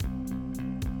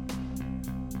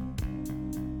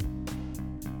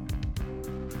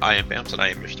I am Bams, and I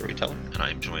am your storyteller, and I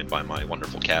am joined by my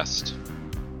wonderful cast.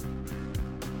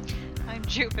 I'm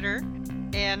Jupiter,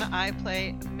 and I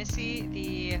play Missy,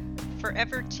 the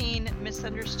forever teen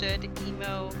misunderstood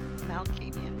emo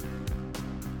Malkavian.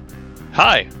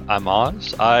 Hi, I'm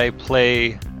Oz. I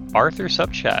play Arthur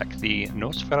Subchak, the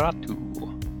Nosferatu.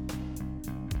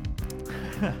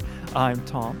 I'm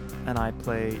Tom, and I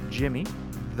play Jimmy,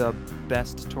 the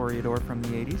best Toreador from the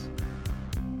 80s.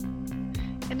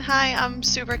 And hi, I'm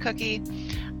Super Cookie.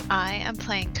 I am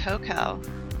playing Coco.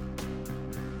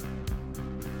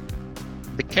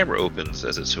 The camera opens,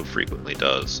 as it so frequently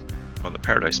does, on the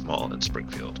Paradise Mall in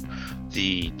Springfield,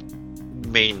 the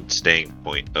main staying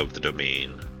point of the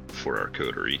domain for our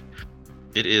coterie.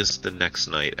 It is the next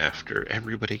night after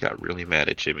everybody got really mad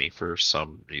at Jimmy for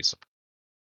some reason.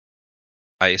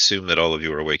 I assume that all of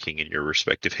you are waking in your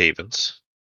respective havens.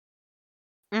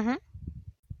 Mm-hmm.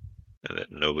 And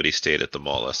that nobody stayed at the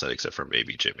mall last night except for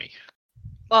maybe Jimmy.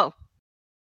 Well,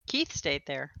 Keith stayed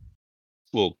there.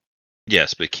 Well,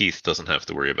 yes, but Keith doesn't have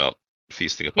to worry about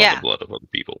feasting upon the blood of other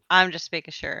people. I'm just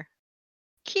making sure.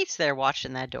 Keith's there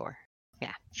watching that door.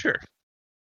 Yeah. Sure.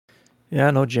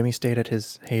 Yeah, no, Jimmy stayed at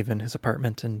his haven, his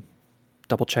apartment, and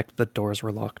double-checked the doors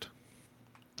were locked.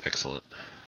 Excellent.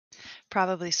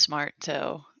 Probably smart,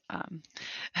 too.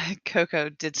 Coco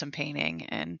did some painting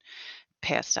and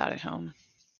passed out at home.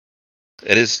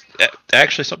 It is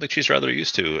actually something she's rather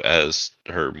used to, as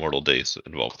her mortal days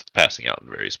involve passing out in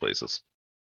various places.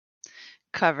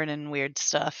 Covered in weird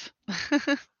stuff.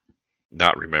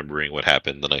 Not remembering what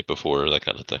happened the night before, that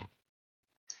kind of thing.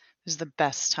 It was the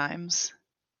best times.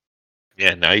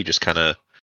 Yeah, now you just kind of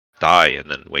die and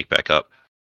then wake back up.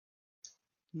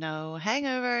 No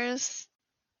hangovers.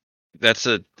 That's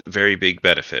a very big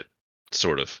benefit,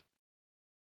 sort of.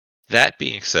 That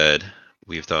being said,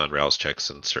 we've done rouse checks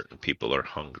and certain people are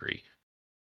hungry.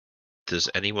 Does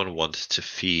anyone want to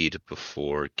feed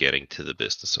before getting to the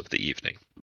business of the evening?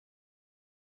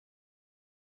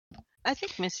 I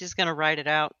think Missy's gonna ride it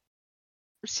out.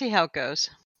 See how it goes.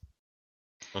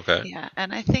 Okay. Yeah,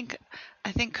 and I think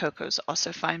Coco's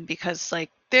also fine because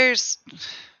there's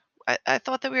I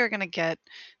thought that we were gonna get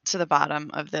to the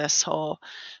bottom of this whole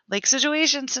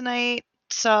situation tonight.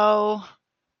 So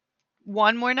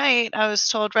one more night, I was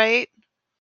told, right?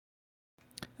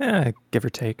 Give or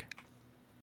take.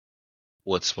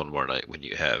 What's one more night when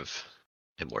you have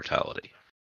immortality?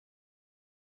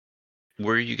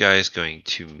 Were you guys going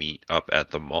to meet up at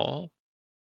the mall?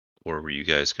 Or were you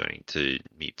guys going to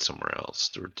meet somewhere else?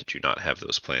 Or did you not have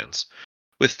those plans?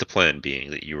 With the plan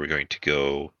being that you were going to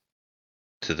go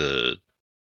to the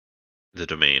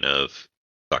domain of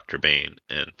Dr. Bane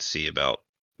and see about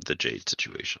the Jade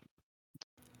situation.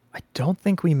 I don't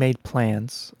think we made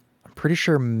plans. I'm pretty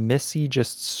sure Missy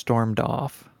just stormed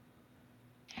off.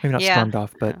 Maybe not stormed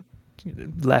off, but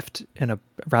left in a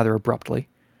rather abruptly.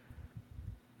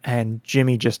 And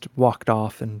Jimmy just walked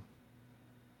off and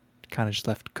kind of just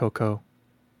left Coco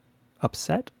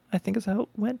upset, I think is how it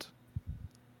went.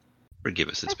 Forgive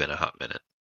us, it's been a hot minute.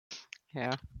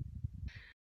 Yeah.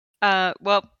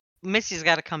 Well, Missy's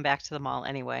got to come back to the mall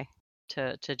anyway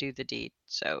to do the deed.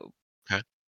 So okay.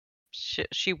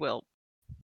 She will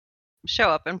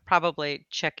show up and probably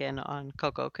check in on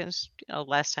Coco because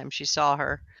last time she saw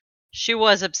her, she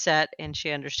was upset and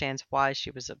she understands why she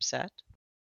was upset.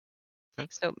 Okay.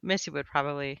 So Missy would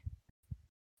probably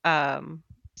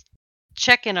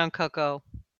check in on Coco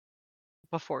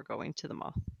before going to the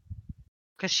mall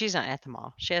because she's not at the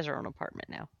mall. She has her own apartment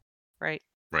now, right?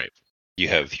 Right. You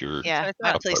have your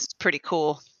that place is pretty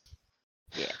cool.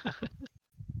 Yeah.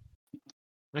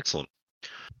 Excellent.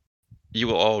 You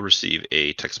will all receive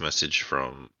a text message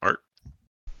from Art.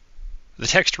 The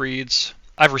text reads,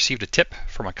 I've received a tip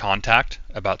from a contact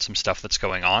about some stuff that's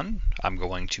going on. I'm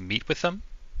going to meet with them.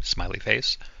 Smiley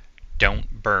face. Don't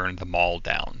burn the mall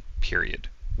down. Period.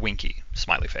 Winky.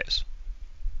 Smiley face.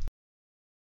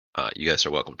 You guys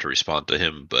are welcome to respond to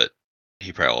him, but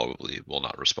he probably will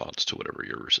not respond to whatever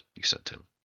you sent him.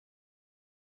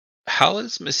 How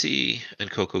is Missy and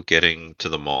Coco getting to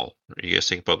the mall? Are you guys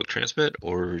taking public transit,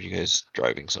 or are you guys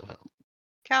driving somehow?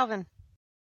 Calvin's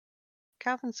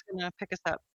gonna pick us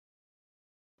up.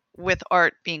 With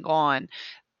Art being gone,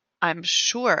 I'm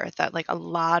sure that a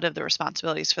lot of the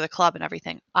responsibilities for the club and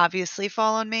everything obviously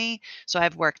fall on me, so I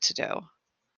have work to do.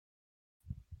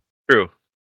 True.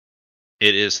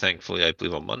 It is thankfully, I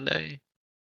believe, on Monday.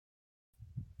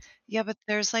 Yeah, but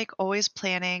there's always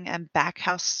planning and back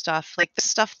house stuff, the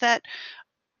stuff that,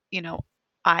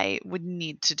 I would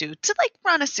need to do to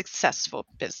run a successful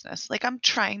business. I'm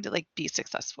trying to be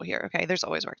successful here. Okay. There's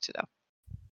always work to do.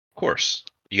 Of course.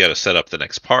 You got to set up the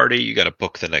next party. You got to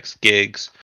book the next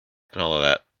gigs. and all of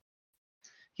that.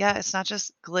 Yeah, it's not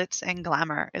just glitz and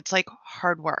glamour. It's like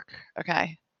hard work,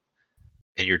 okay?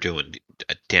 And you're doing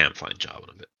a damn fine job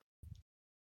of it.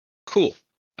 Cool.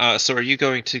 So are you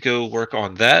going to go work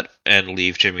on that and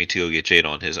leave Jimmy to go get Jade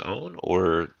on his own?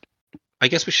 Or I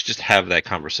guess we should just have that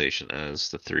conversation as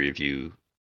the three of you,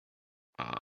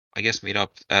 I guess, meet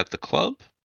up at the club?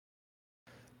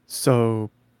 So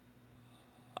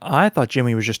I thought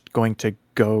Jimmy was just going to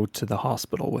go to the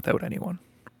hospital without anyone.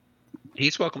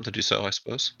 He's welcome to do so, I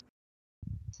suppose.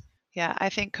 Yeah, I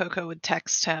think Coco would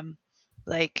text him,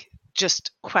 like,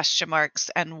 just question marks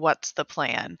and what's the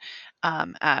plan,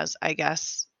 as I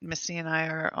guess Misty and I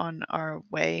are on our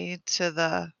way to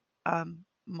the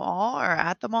mall or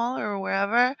at the mall or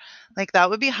wherever. Like, that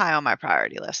would be high on my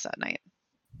priority list that night.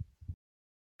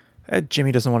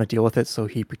 Jimmy doesn't want to deal with it, so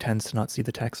he pretends to not see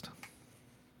the text.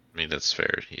 I mean, that's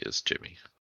fair. He is Jimmy.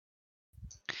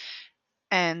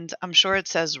 And I'm sure it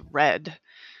says red.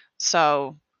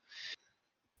 So,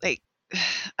 like,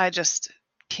 I just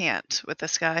can't with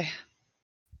this guy.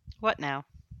 What now?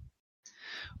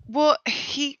 Well,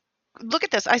 look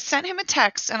at this. I sent him a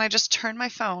text and I just turned my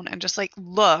phone and just like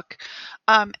look.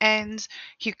 And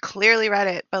he clearly read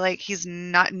it, but like he's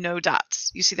not no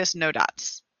dots. You see this no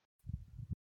dots.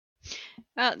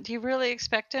 Do you really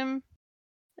expect him?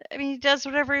 I mean, he does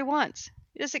whatever he wants.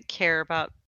 He doesn't care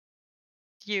about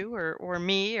you or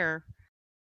me or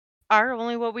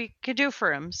only what we could do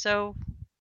for him. So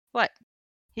what?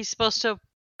 He's supposed to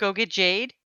go get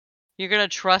Jade? You're going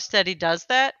to trust that he does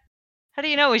that? How do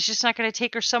you know he's just not going to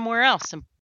take her somewhere else and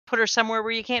put her somewhere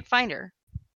where you can't find her?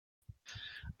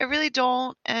 I really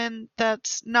don't, and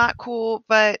that's not cool,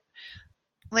 but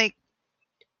like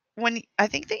when I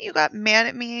think that you got mad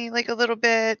at me like a little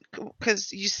bit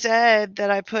because you said that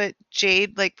I put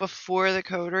Jade like before the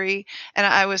coterie, and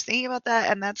I was thinking about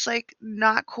that, and that's like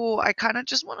not cool. I kind of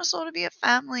just want us all to be a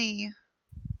family.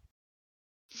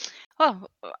 Well,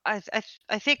 I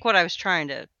think what I was trying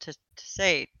to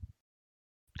say,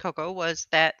 Coco, was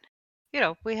that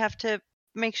we have to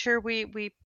make sure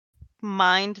we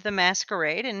mind the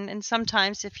masquerade, and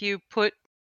sometimes if you put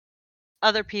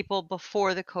other people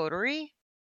before the coterie,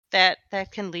 that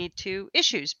can lead to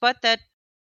issues. But that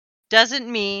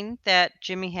doesn't mean that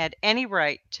Jimmy had any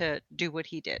right to do what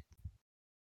he did.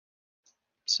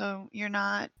 So you're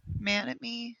not mad at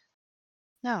me?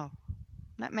 No,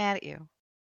 I'm not mad at you.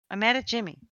 I'm mad at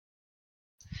Jimmy.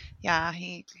 Yeah,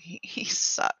 he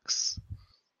sucks.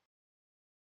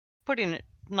 Putting it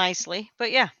nicely,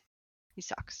 but yeah, he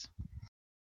sucks.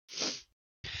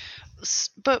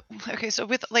 But okay, so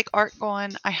with like art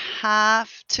gone, I have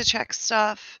to check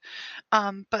stuff.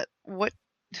 But what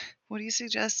do you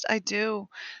suggest I do?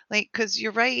 Like, because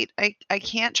you're right, I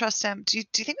can't trust him. Do you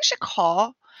think we should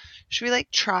call? Should we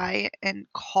like try and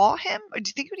call him, or do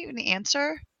you think he would even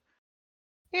answer?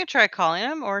 You can try calling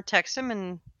him or text him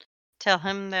and tell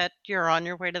him that you're on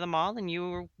your way to the mall and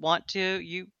you're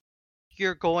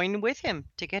going with him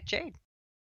to get Jade.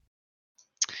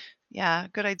 Yeah,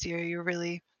 good idea. You're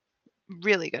really,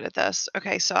 really good at this.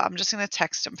 Okay, so I'm just gonna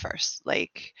text him first,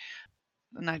 like,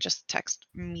 and I just text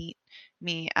meet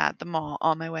me at the mall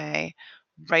on my way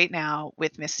right now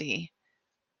with Missy.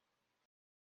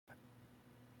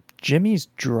 Jimmy's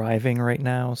driving right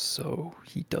now, so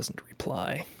he doesn't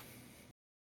reply.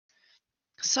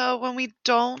 So when we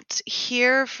don't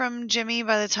hear from Jimmy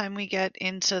by the time we get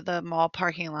into the mall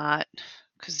parking lot,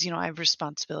 because I have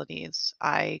responsibilities,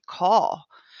 I call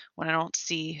when I don't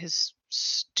see his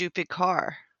stupid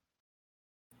car.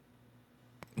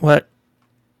 What?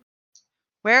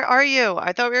 Where are you?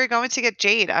 I thought we were going to get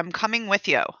Jade. I'm coming with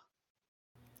you.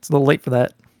 It's a little late for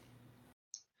that.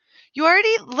 You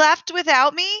already left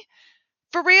without me?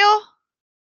 For real?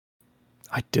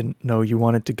 I didn't know you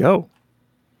wanted to go.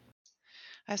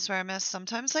 I swear, miss,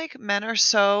 sometimes like men are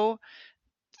so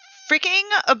freaking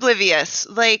oblivious.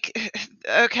 Like,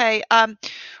 okay,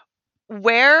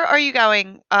 where are you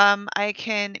going? I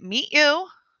can meet you.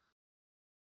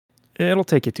 It'll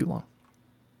take you too long.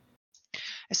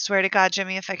 I swear to God,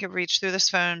 Jimmy, if I could reach through this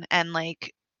phone and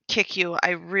like kick you,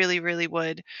 I really, really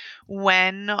would.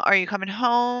 When are you coming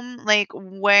home? Like,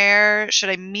 where should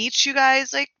I meet you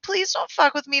guys? Like, please don't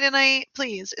fuck with me tonight.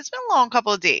 Please. It's been a long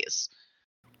couple of days.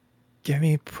 Give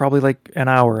me probably like an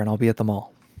hour and I'll be at the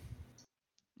mall.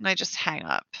 And I just hang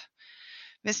up.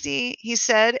 Misty, he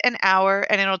said an hour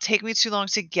and it'll take me too long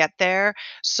to get there.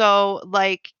 So,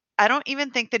 like, I don't even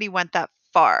think that he went that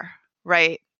far,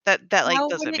 right? That like How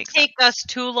doesn't would it make sense. take us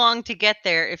too long to get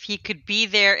there if he could be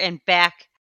there and back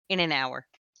in an hour?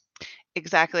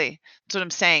 Exactly. That's what I'm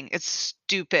saying. It's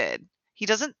stupid. He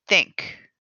doesn't think.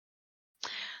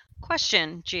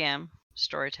 Question, GM.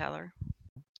 storyteller.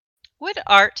 Would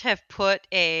Art have put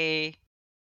a,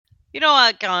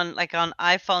 like on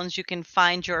iPhones, you can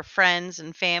find your friends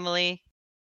and family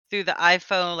through the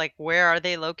iPhone, like where are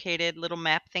they located, little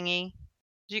map thingy.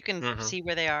 You can see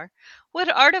where they are. Would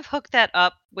Art have hooked that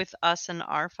up with us and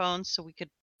our phones so we could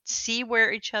see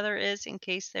where each other is in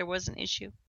case there was an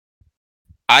issue?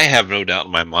 I have no doubt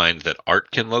in my mind that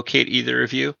Art can locate either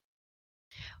of you.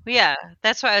 Well, yeah,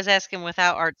 that's why I was asking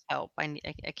without Art's help. I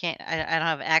can't. I don't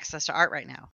have access to Art right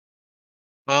now.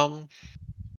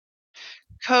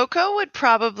 Coco would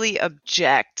probably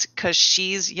object because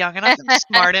she's young enough and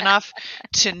smart enough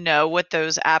to know what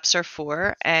those apps are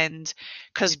for. And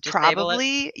because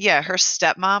probably, her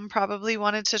stepmom probably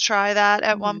wanted to try that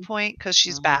at one point because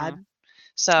she's bad.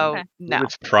 So, no.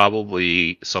 It's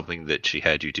probably something that she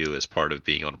had you do as part of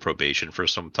being on probation for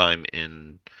some time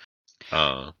in...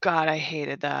 God, I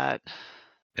hated that.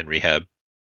 In rehab.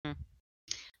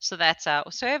 So that's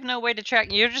out. So I have no way to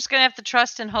track. You're just going to have to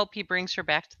trust and hope he brings her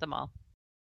back to the mall.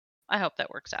 I hope that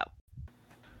works out.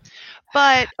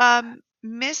 But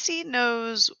Missy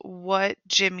knows what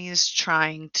Jimmy's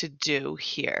trying to do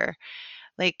here.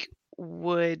 Like,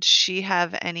 would she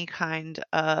have any kind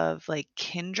of like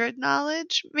kindred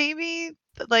knowledge, maybe,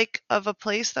 like of a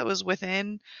place that was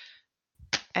within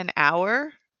an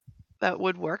hour that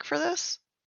would work for this?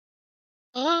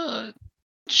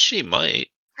 She might.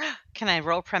 Can I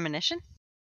roll premonition?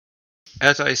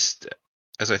 As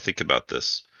I think about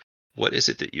this, what is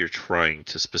it that you're trying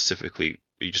to specifically?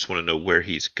 You just want to know where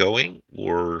he's going,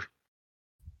 or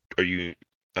are you?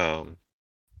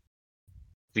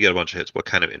 You got a bunch of hits. What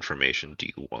kind of information do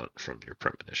you want from your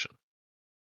premonition?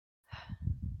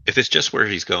 If it's just where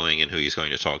he's going and who he's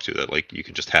going to talk to, that like you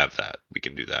can just have that. We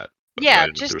can do that. But yeah,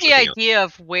 just the idea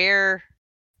of where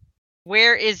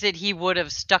is it he would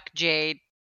have stuck Jade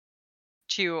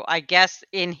to, I guess,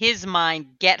 in his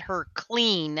mind, get her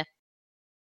clean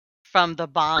from the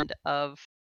bond of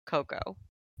Coco.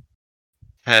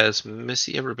 Has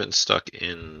Missy ever been stuck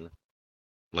in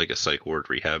like a psych ward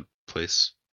rehab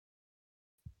place?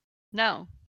 No.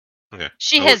 Okay.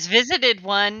 She has visited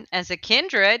one as a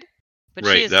kindred, but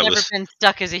she has never been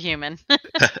stuck as a human.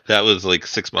 That was like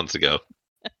 6 months ago.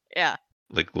 Yeah.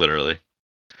 Like literally.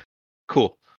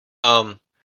 Cool.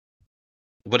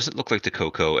 What does it look like to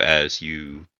Coco as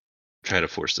you try to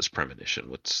force this premonition?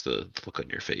 What's the look on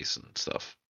your face and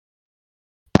stuff?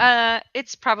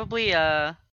 It's probably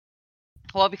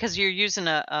well, because you're using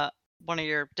a one of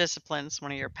your disciplines,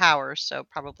 one of your powers, so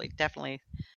probably definitely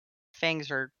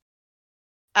fangs are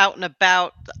out and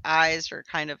about. The eyes are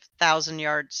kind of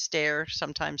 1,000-yard stare.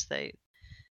 Sometimes they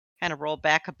kind of roll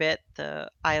back a bit.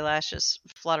 The eyelashes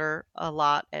flutter a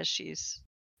lot as she's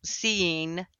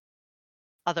seeing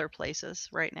other places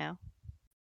right now.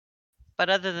 But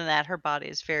other than that, her body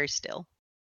is very still.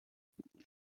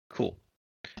 Cool.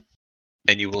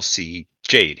 And you will see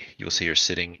Jade. You will see her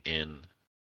sitting in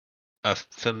a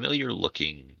familiar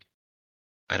looking,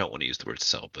 I don't want to use the word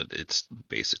cell, but it's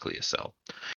basically a cell.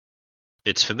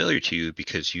 It's familiar to you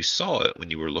because you saw it when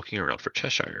you were looking around for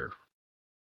Cheshire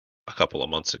a couple of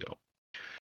months ago.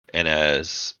 And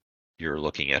as you're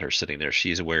looking at her sitting there,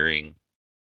 she's wearing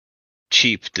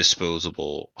cheap,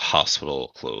 disposable hospital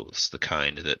clothes, the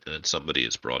kind that somebody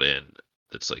has brought in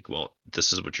that's like, well,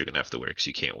 this is what you're going to have to wear because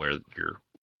you can't wear your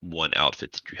one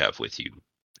outfit that you have with you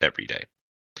every day.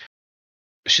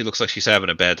 She looks like she's having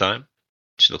a bad time.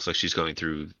 She looks like she's going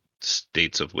through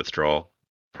states of withdrawal,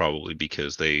 probably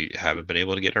because they haven't been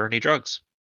able to get her any drugs.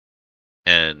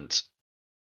 And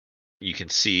you can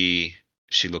see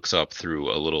she looks up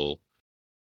through a little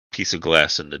piece of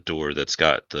glass in the door that's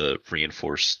got the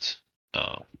reinforced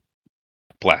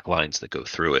black lines that go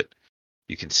through it.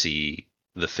 You can see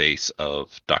the face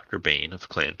of Dr. Bain of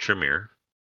Clan Tremere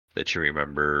that you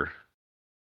remember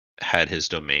had his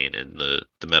domain in the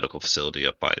medical facility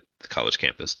up by the college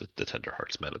campus, the Tender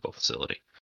Hearts Medical Facility.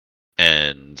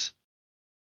 And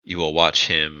you will watch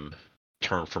him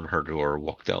turn from her door,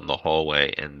 walk down the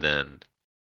hallway, and then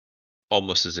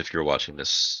almost as if you're watching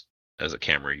this as a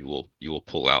camera, you will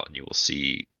pull out and you will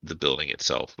see the building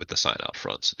itself with the sign out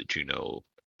front so that you know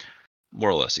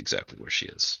more or less exactly where she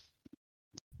is.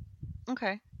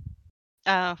 Okay.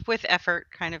 With effort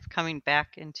kind of coming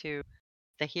back into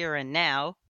the here and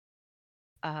now,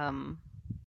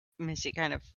 Missy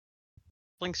kind of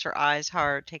blinks her eyes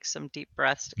hard, takes some deep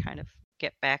breaths to kind of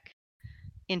get back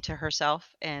into herself,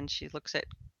 and she looks at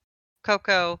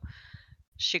Coco.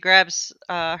 She grabs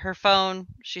her phone.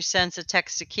 She sends a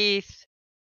text to Keith.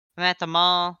 I'm at the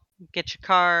mall. Get your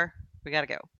car. We gotta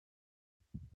go.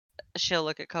 She'll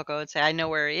look at Coco and say, I know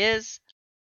where he is.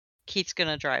 Keith's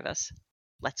gonna drive us.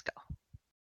 Let's go.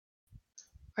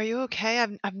 Are you okay?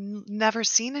 I've never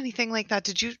seen anything like that.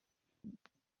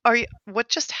 What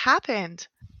just happened?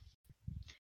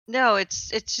 No, it's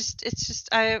just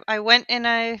I went and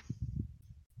I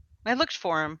looked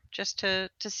for him just to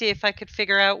see if I could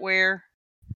figure out where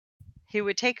he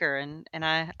would take her, and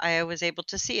I was able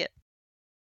to see it.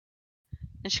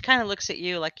 And she kind of looks at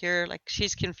you like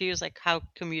she's confused, like how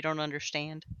come you don't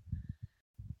understand?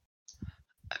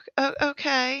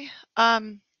 Okay.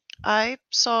 I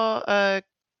saw a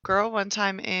girl one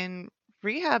time in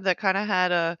rehab that kind of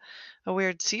had a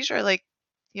weird seizure, like,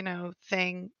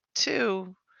 thing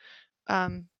too.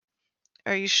 Are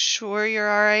you sure you're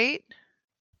all right?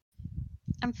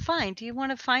 I'm fine. Do you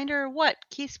want to find her or what?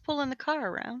 Keith's pulling the car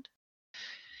around.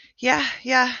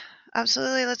 Yeah,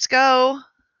 absolutely. Let's go.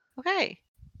 Okay,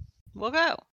 we'll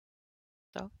go.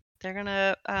 So they're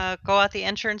gonna go out the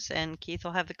entrance, and Keith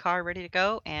will have the car ready to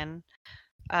go, and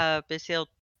Busy will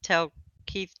tell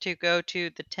Keith to go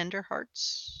to the Tender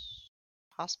Hearts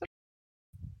Hospital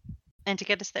and to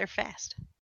get us there fast.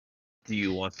 Do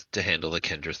you want to handle the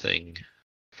Kendra thing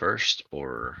first,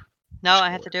 or? No,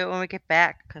 I have to do it when we get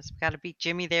back because we got to beat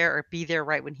Jimmy there or be there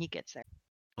right when he gets there.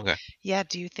 Okay. Yeah,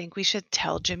 do you think we should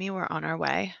tell Jimmy we're on our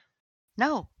way?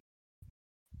 No.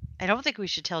 I don't think we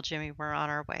should tell Jimmy we're on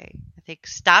our way. I think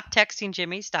stop texting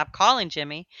Jimmy, stop calling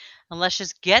Jimmy, and let's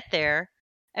just get there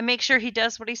and make sure he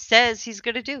does what he says he's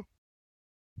going to do.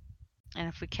 And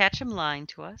if we catch him lying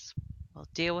to us, we'll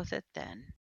deal with it then.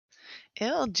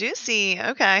 Ew, juicy.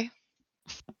 Okay.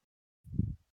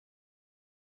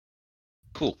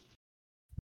 Cool.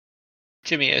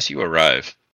 Jimmy, as you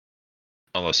arrive,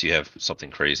 unless you have something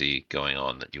crazy going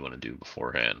on that you want to do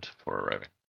beforehand before arriving.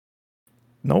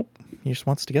 Nope. He just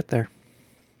wants to get there.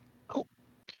 Cool.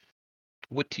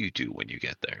 What do you do when you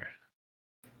get there?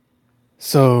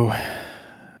 So,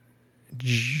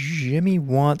 Jimmy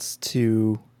wants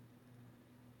to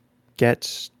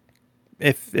get,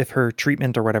 if her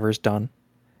treatment or whatever is done,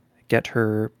 get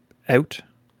her out,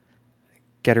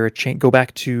 get her go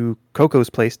back to Coco's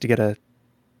place to get a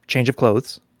change of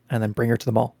clothes, and then bring her to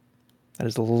the mall. That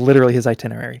is literally his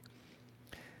itinerary.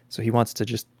 So he wants to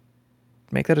just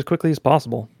make that as quickly as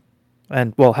possible,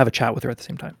 and well, have a chat with her at the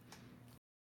same time.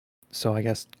 So I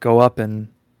guess go up and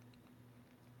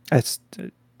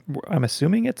I'm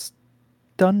assuming it's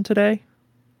done today.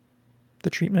 The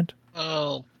treatment.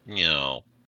 Well,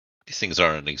 these things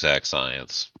aren't an exact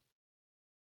science.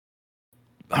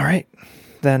 All right,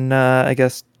 then I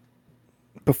guess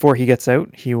before he gets out,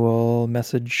 he will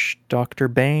message Dr.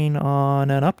 Bain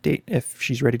on an update if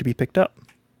she's ready to be picked up.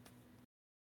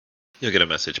 You'll get a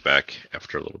message back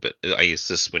after a little bit. I guess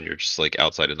this when you're just like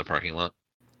outside in the parking lot.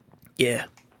 Yeah.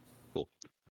 Cool.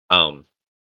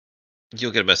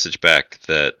 You'll get a message back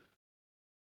that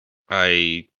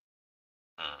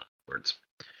words.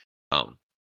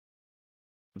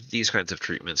 These kinds of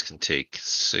treatments can take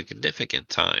significant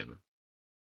time.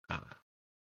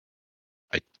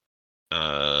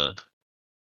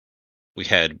 We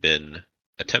had been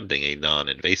attempting a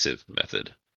non-invasive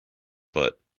method,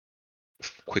 but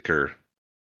quicker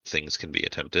things can be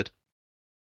attempted.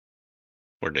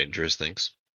 More dangerous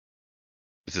things.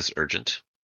 Is this urgent?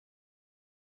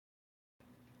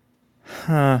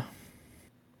 Huh.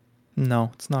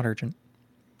 No, it's not urgent.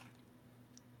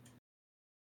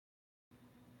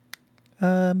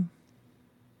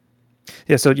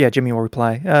 Yeah, so Jimmy will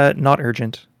reply, not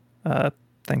urgent.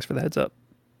 Thanks for the heads up.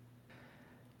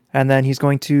 And then he's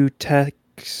going to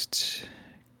text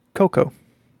Coco.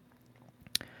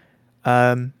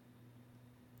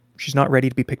 She's not ready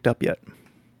to be picked up yet.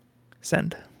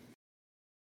 Send.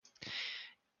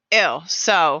 Ew.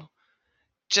 So,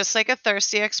 just like a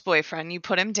thirsty ex-boyfriend, you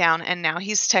put him down and now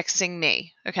he's texting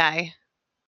me, okay?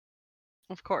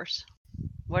 Of course.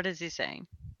 What is he saying?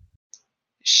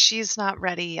 She's not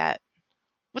ready yet.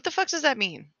 What the fuck does that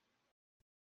mean?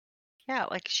 Yeah,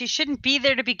 like she shouldn't be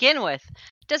there to begin with.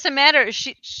 It doesn't matter.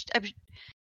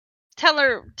 Tell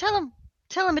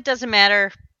him it doesn't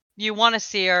matter. You want to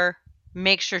see her.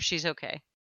 Make sure she's okay.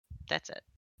 That's it.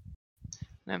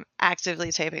 I'm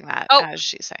actively taping that as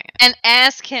she's saying it. And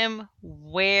ask him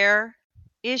where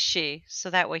is she, so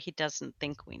that way he doesn't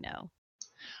think we know.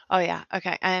 Oh yeah,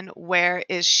 okay. And where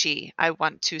is she? I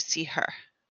want to see her.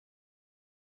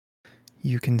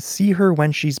 You can see her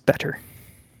when she's better.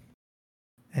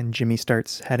 And Jimmy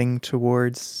starts heading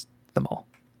towards the mall.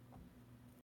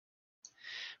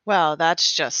 Well,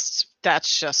 that's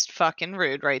just fucking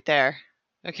rude right there.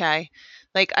 Okay?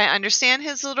 Like, I understand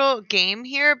his little game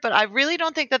here, but I really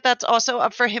don't think that that's also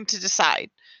up for him to decide.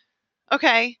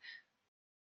 Okay?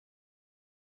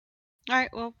 All right,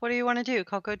 well, what do you want to do,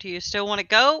 Coco? Do you still want to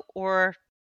go, or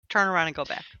turn around and go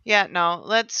back. Yeah, no,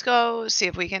 let's go see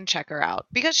if we can check her out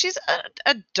because she's an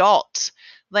adult.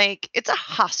 Like, it's a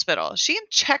hospital. She can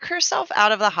check herself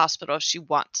out of the hospital if she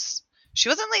wants. She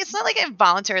wasn't like, it's not like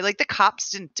involuntary. Like, the cops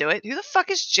didn't do it. Who the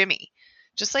fuck is Jimmy?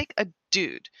 Just like a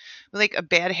dude with like a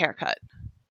bad haircut.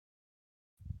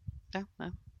 No,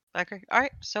 no. I agree. All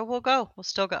right, so we'll go. We'll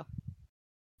still go.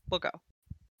 We'll go.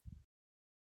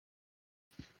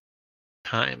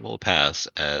 Time will pass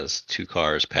as 2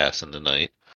 cars pass in the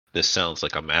night. This sounds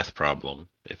like a math problem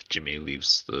if Jimmy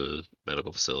leaves the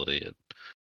medical facility at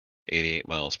 88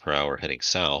 miles per hour heading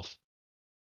south.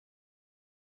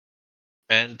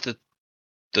 And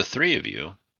the 3 of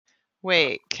you.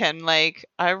 Wait, can like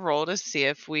I roll to see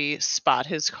if we spot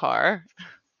his car?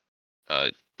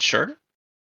 Sure.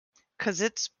 Because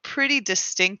it's pretty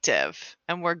distinctive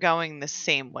and we're going the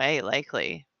same way,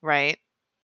 likely, right?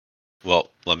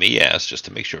 Well, let me ask just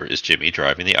to make sure: is Jimmy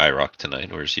driving the IROC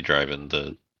tonight, or is he driving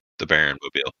the Baron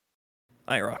mobile?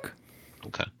 IROC.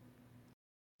 Okay.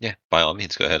 Yeah, by all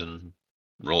means, go ahead and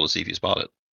roll to see if you spot it.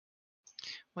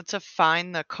 What's a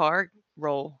find the car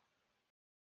roll?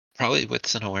 Probably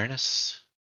wits and awareness.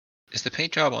 Is the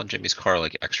paint job on Jimmy's car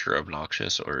like extra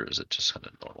obnoxious, or is it just kind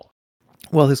of normal?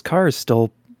 Well, his car is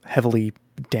still heavily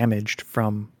damaged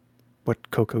from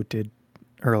what Coco did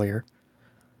earlier.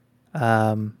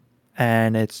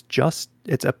 And it's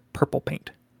a purple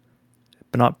paint,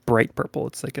 but not bright purple.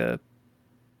 It's like a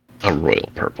royal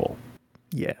purple.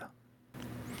 Yeah.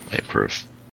 I approve.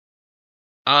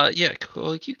 Yeah,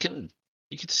 well, you can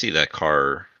see that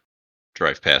car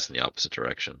drive past in the opposite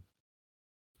direction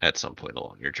at some point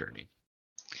along your journey.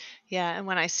 Yeah, and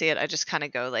when I see it, I just kind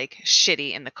of go like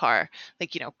shitty in the car,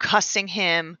 like, cussing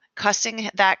him, cussing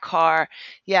that car.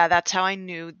 Yeah, that's how I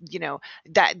knew,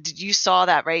 that you saw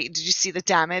that, right? Did you see the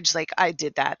damage? Like, I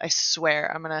did that. I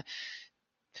swear.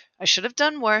 I should have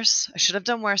done worse.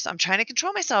 I'm trying to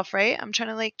control myself, right? I'm trying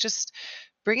to like just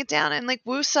bring it down and like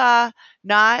woosah,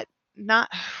 not,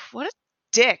 what a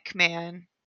dick, man.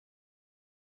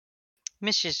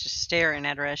 Missy's just staring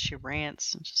at her as she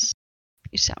rants. And just,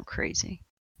 you sound crazy.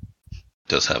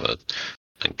 Does have a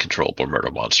uncontrollable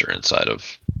murder monster inside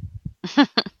of.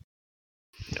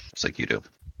 It's like you do.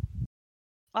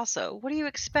 Also, what do you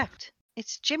expect?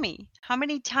 It's Jimmy. How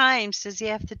many times does he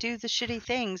have to do the shitty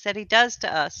things that he does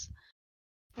to us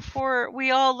before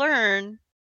we all learn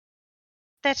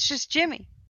that's just Jimmy?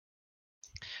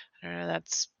 I don't know,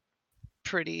 that's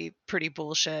pretty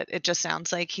bullshit. It just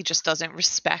sounds like he just doesn't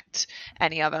respect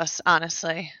any of us,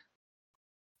 honestly.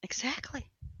 Exactly.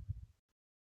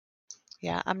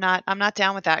 Yeah, I'm not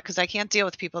down with that because I can't deal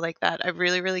with people like that. I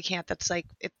really, really can't. That's like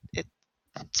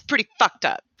it's pretty fucked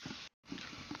up.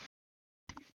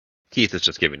 Keith is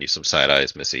just giving you some side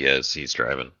eyes, Missy, as he's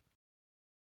driving.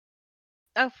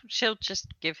 Oh, she'll just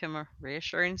give him a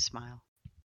reassuring smile.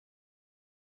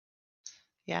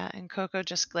 Yeah, and Coco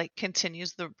just like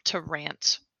continues to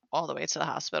rant all the way to the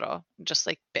hospital, just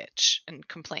like bitch and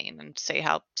complain and say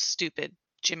how stupid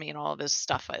Jimmy and all of his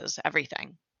stuff is.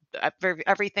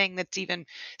 Everything that's even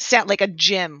sound like a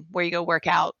gym where you go work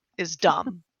out is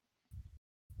dumb.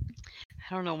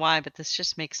 I don't know why, but this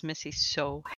just makes Missy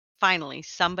so. Finally,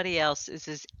 somebody else is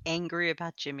as angry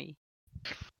about Jimmy.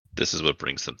 This is what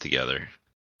brings them together.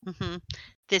 Mm-hmm.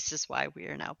 This is why we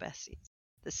are now besties.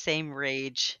 The same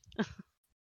rage.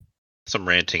 Some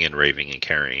ranting and raving and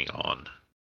carrying on.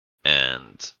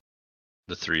 And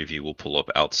the 3 of you will pull up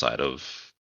outside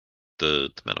of the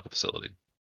medical facility.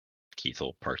 Keith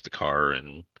will park the car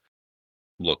and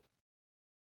look.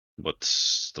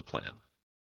 What's the plan?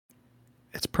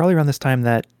 It's probably around this time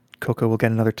that Coco will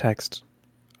get another text.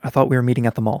 I thought we were meeting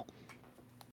at the mall.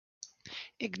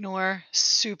 Ignore.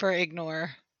 Super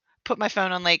ignore. Put my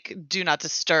phone on like do not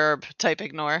disturb type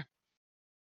ignore.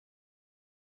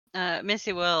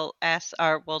 Missy will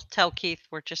tell Keith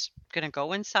we're just going to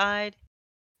go inside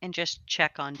and just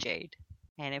check on Jade.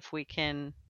 And if we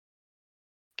can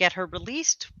get her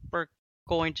released, we're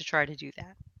going to try to do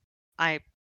that. I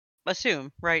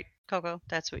assume, right, Coco?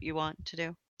 That's what you want to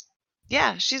do?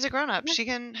 Yeah, she's a grown-up. Yeah. She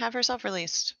can have herself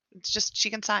released. It's just she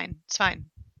can sign. It's fine.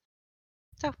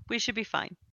 So we should be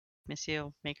fine. Missy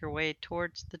will make her way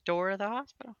towards the door of the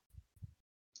hospital.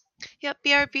 Yep,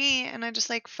 BRB, and I just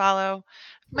like follow.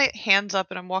 My hands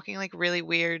up and I'm walking like really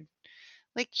weird.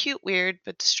 Like cute weird,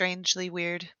 but strangely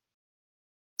weird.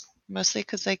 Mostly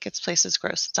because like this place is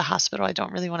gross. It's a hospital. I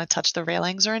don't really want to touch the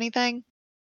railings or anything.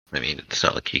 I mean, it's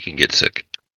not like he can get sick.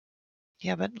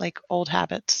 Yeah, but like old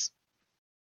habits.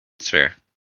 It's fair.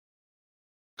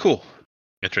 Cool.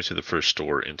 Enter through the first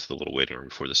door into the little waiting room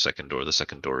before the second door. The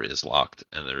second door is locked,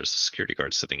 and there's a security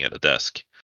guard sitting at a desk.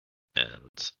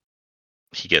 And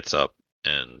he gets up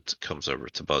and comes over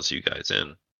to buzz you guys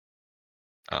in.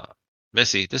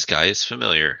 Missy, this guy is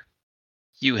familiar.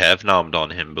 You have nommed on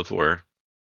him before.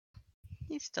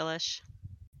 He's delish.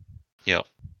 Yep.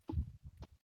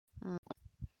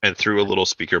 And through a little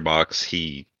speaker box,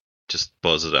 he just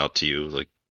buzzes out to you like,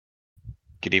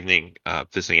 "Good evening.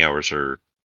 Visiting hours are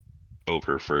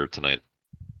over for tonight."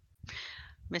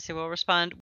 Missy will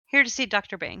respond, "Here to see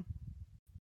Dr. Bang."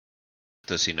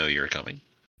 Does he know you're coming?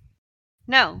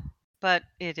 No, but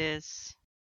it is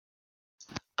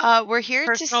We're here to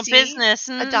personal see business.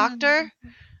 a doctor,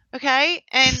 okay?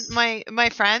 And my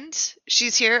friend,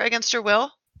 she's here against her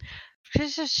will.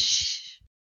 Shh.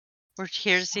 We're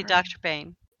here to see Sorry. Dr.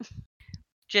 Bang.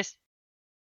 Just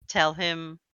tell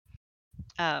him,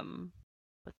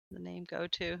 what's the name go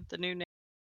to? The new name?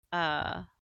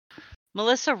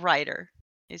 Melissa Ryder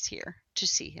is here to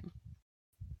see him.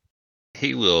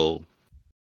 He will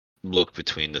look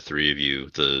between the three of you,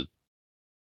 the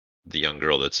young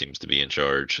girl that seems to be in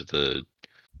charge, the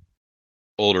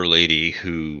older lady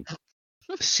who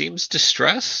seems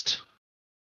distressed,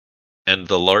 and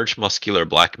the large muscular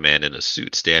black man in a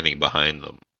suit standing behind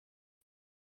them.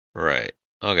 Right.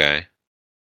 Okay.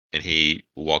 And he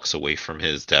walks away from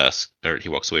his desk, or he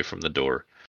walks away from the door,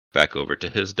 back over to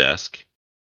his desk.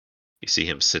 You see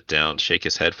him sit down, shake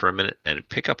his head for a minute, and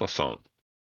pick up a phone.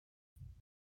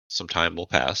 Some time will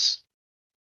pass.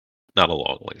 Not a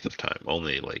long length of time,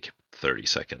 only like 30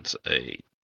 seconds,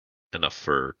 enough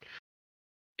for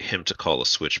him to call a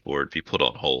switchboard, be put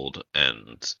on hold,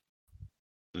 and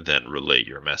then relay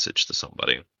your message to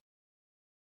somebody.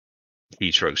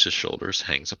 He shrugs his shoulders,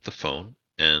 hangs up the phone,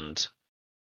 and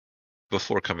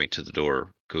before coming to the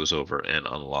door, goes over and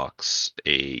unlocks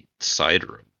a side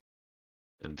room,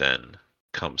 and then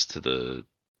comes to the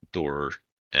door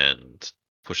and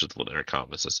pushes the little intercom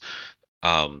and says,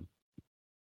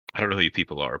 I don't know who you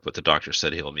people are, but the doctor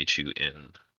said he'll meet you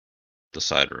in the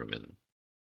side room in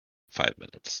 5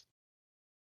 minutes.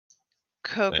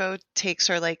 Coco takes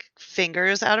her like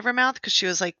fingers out of her mouth because she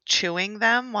was like chewing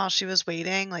them while she was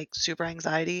waiting, like super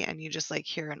anxiety, and you just like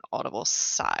hear an audible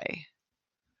sigh.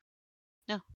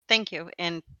 No, thank you.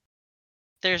 And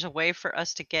there's a way for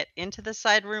us to get into the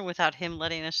side room without him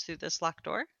letting us through this locked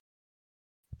door?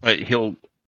 He'll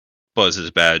buzz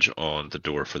his badge on the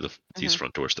door for these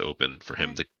front doors to open for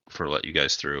him to let you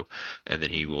guys through, and then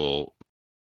he will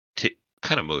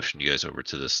kind of motion you guys over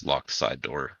to this locked side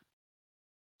door.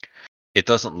 It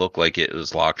doesn't look like it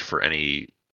was locked for any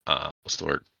what's the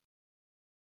word?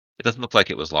 It doesn't look like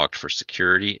it was locked for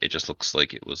security. It just looks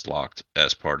like it was locked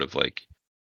as part of like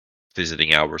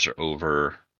visiting hours are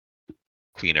over,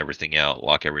 clean everything out,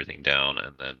 lock everything down,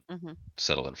 and then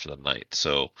settle in for the night.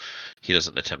 So he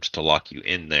doesn't attempt to lock you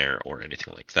in there or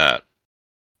anything like that.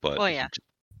 But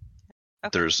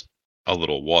there's a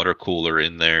little water cooler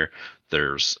in there.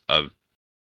 There's a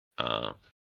no,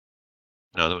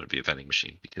 that wouldn't be a vending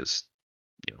machine because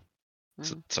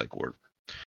it's a psych ward.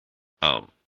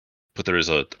 But there is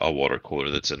a water cooler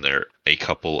that's in there. A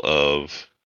couple of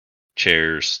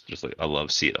chairs, just like a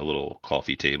love seat, a little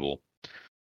coffee table.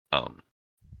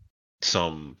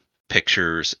 Some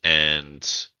pictures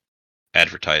and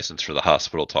advertisements for the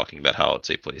hospital talking about how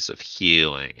it's a place of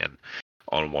healing, and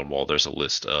on one wall there's a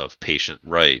list of patient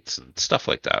rights and stuff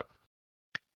like that.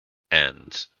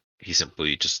 And he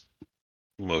simply just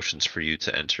motions for you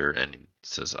to enter and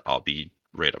says, I'll be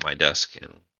right at my desk,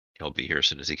 and he'll be here as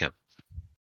soon as he can.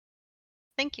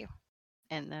 Thank you.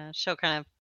 And she'll kind of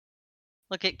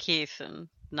look at Keith and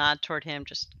nod toward him.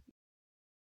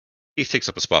 Keith takes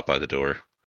up a spot by the door,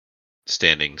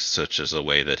 standing such as a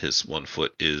way that his one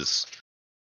foot is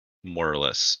more or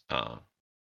less,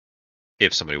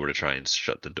 if somebody were to try and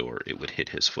shut the door, it would hit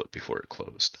his foot before it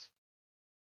closed.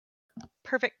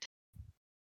 Perfect.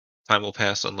 Time will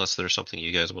pass unless there's something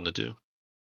you guys want to do.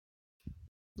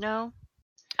 No.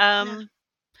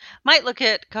 Might look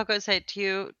at Coco and say, do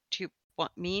you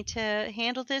want me to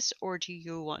handle this, or do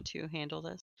you want to handle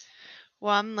this?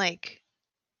 Well, I'm like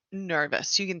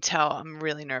nervous. You can tell I'm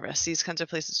really nervous. These kinds of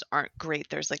places aren't great.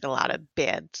 There's like a lot of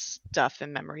bad stuff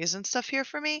and memories and stuff here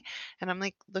for me. And I'm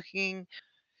like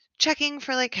checking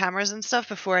for like cameras and stuff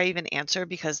before I even answer,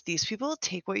 because these people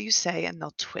take what you say and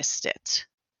they'll twist it.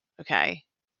 Okay?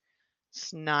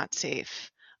 It's not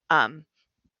safe.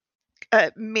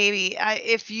 Maybe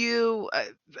if you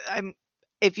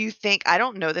think I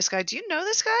don't know this guy, do you know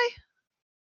this guy?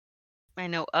 I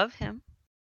know of him.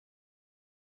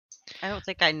 I don't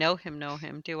think I know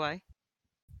him, do I?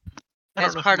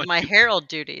 As part of my herald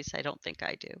duties, I don't think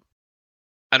I do.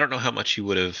 I don't know how much you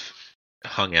would have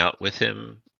hung out with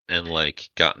him and like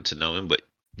gotten to know him, but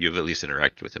you have at least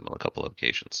interacted with him on a couple of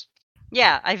occasions.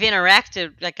 Yeah, I've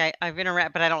interacted, I've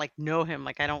interacted, but I don't like know him.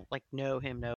 Like I don't like know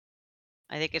him. No,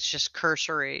 I think it's just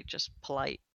cursory, just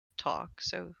polite talk.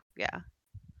 So yeah,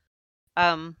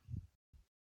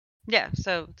 yeah.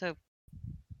 So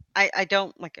I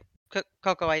don't like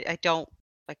Coco. I don't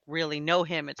like really know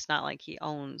him. It's not like he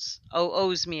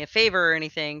owes me a favor or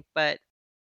anything. But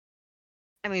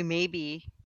I mean, maybe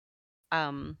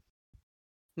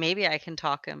I can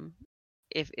talk him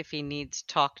if he needs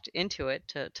talked into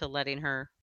it to letting her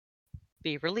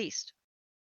be released.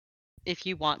 If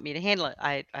you want me to handle it,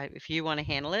 if you want to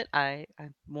handle it, I'm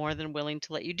more than willing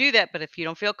to let you do that. But if you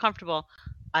don't feel comfortable,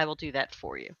 I will do that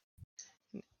for you.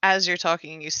 As you're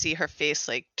talking, you see her face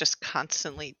like just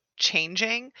constantly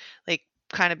changing, like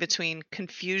kind of between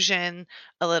confusion,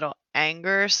 a little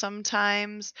anger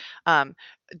sometimes,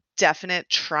 definite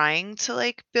trying to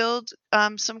like build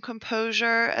some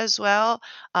composure as well,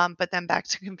 but then back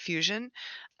to confusion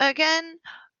again.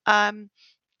 Um,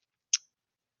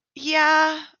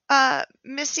 yeah,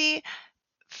 Missy,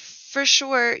 for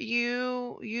sure,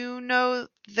 you know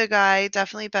the guy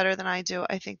definitely better than I do.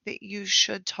 I think that you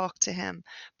should talk to him,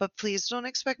 but please don't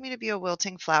expect me to be a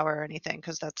wilting flower or anything,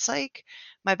 because that's like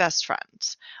my best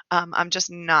friend. I'm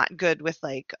just not good with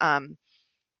like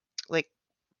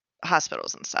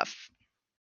hospitals and stuff.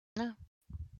 No,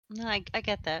 no, I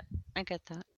get that. I get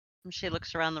that. And she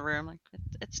looks around the room like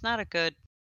it's not a good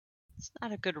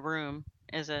room,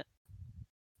 is it?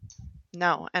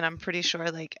 No, and I'm pretty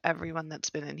sure like everyone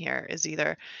that's been in here is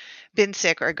either been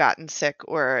sick or gotten sick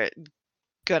or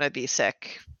gonna be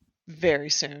sick very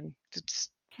soon. It's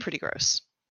pretty gross.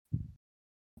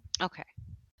 Okay.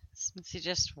 He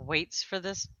just waits for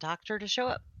this doctor to show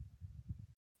up.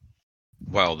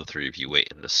 While the three of you wait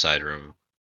in the side room,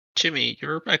 Jimmy,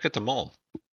 you're back at the mall.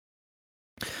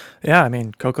 Yeah, I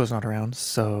mean, Coco's not around,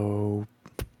 so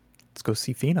let's go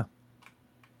see Fina.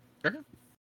 Sure.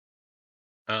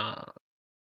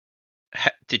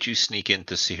 Did you sneak in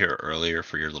to see her earlier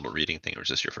for your little reading thing, or is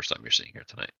this your first time you're seeing her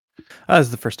tonight? This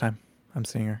is the first time I'm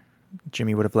seeing her.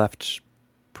 Jimmy would have left,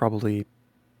 probably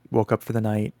woke up for the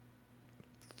night,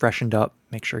 freshened up,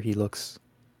 make sure he looks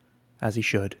as he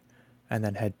should, and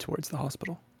then head towards the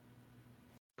hospital.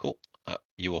 Cool.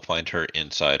 You will find her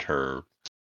inside her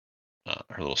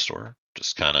little store,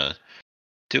 just kind of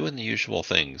doing the usual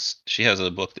things. She has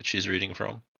a book that she's reading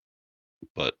from,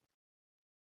 but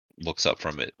looks up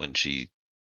from it when she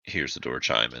hears the door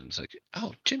chime and is like,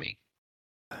 "Oh, Jimmy."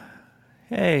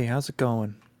 Hey, how's it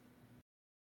going?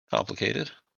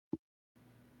 Complicated.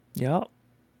 Yeah.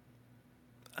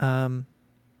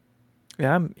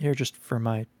 Yeah, I'm here just for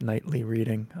my nightly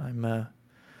reading. I'm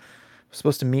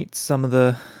supposed to meet some of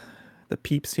the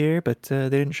peeps here, but they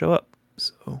didn't show up.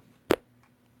 So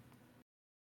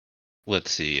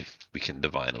Let's see if we can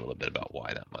divine a little bit about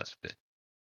why that must be.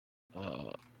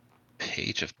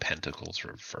 Page of Pentacles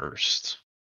reversed.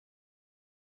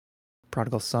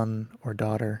 prodigal son or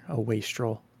daughter, a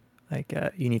wastrel. Like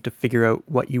you need to figure out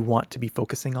what you want to be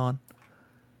focusing on.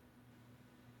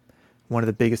 One of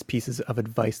the biggest pieces of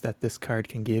advice that this card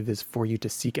can give is for you to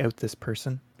seek out this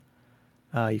person.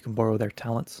 You can borrow their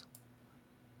talents.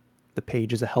 The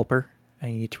page is a helper,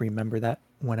 and you need to remember that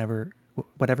whatever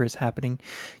is happening,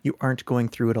 you aren't going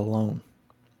through it alone.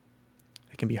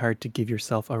 It can be hard to give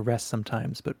yourself a rest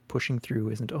sometimes, but pushing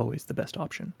through isn't always the best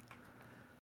option.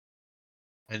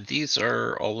 And these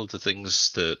are all of the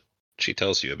things that she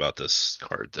tells you about this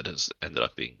card that has ended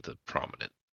up being the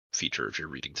prominent feature of your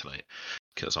reading tonight,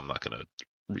 because I'm not going to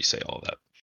re-say all that.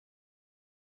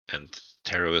 And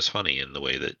tarot is funny in the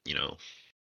way that,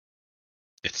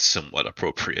 it's somewhat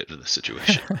appropriate in the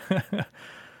situation.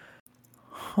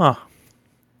 Huh.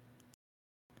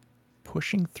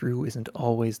 Pushing through isn't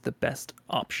always the best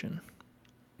option.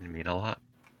 You mean a lot.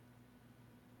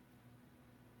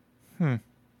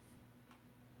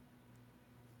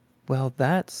 Well,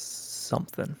 that's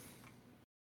something.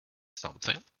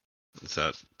 Something? Is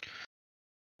that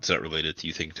related, do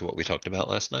you think, to what we talked about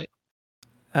last night?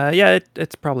 Yeah,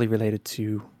 it's probably related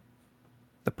to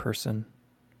the person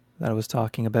that I was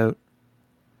talking about.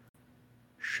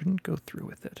 Shouldn't go through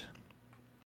with it.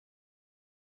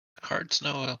 Cards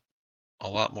know a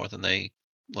lot more than they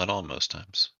let on most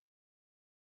times.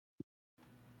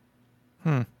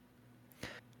 I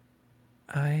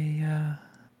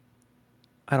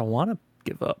don't want to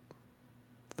give up.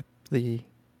 The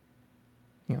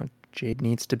Jade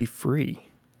needs to be free.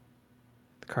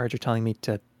 The cards are telling me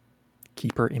to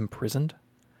keep her imprisoned,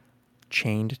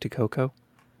 chained to Coco.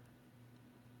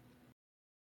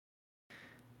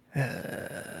 It's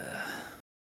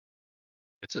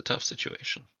a tough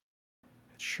situation.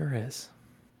 It sure is.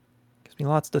 Gives me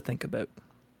lots to think about.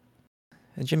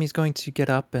 Jimmy's going to get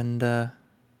up and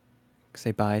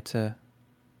say bye to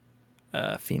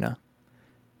Fina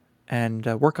and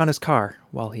work on his car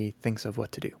while he thinks of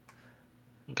what to do.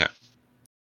 Okay.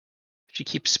 She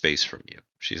keeps space from you.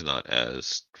 She's not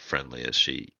as friendly as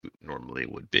she normally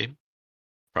would be.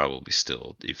 Probably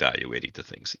still evaluating the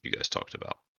things that you guys talked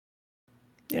about.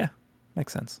 Yeah,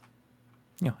 makes sense.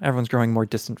 Everyone's growing more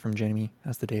distant from Jimmy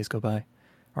as the days go by,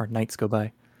 or nights go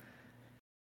by.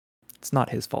 It's not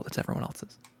his fault, it's everyone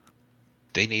else's.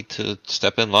 They need to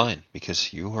step in line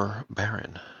because you are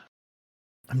barren.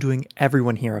 I'm doing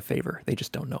everyone here a favor. They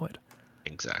just don't know it.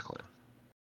 Exactly.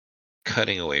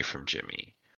 Cutting away from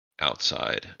Jimmy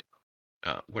outside.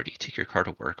 Where do you take your car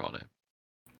to work on it?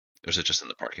 Or is it just in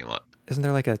the parking lot? Isn't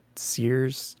there like a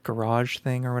Sears garage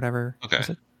thing or whatever? Okay. Is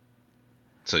it?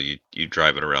 So you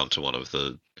drive it around to one of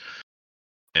the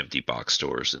empty box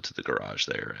stores into the garage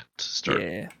there and start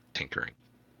tinkering.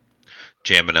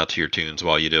 Jamming out to your tunes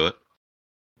while you do it?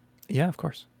 Yeah, of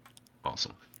course.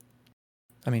 Awesome.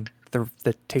 I mean,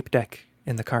 the tape deck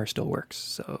in the car still works,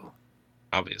 so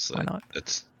obviously. Why not?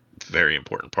 It's a very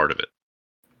important part of it.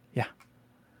 Yeah.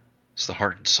 It's the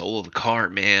heart and soul of the car,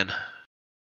 man.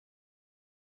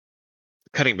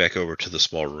 Cutting back over to the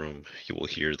small room, you will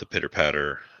hear the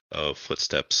pitter-patter of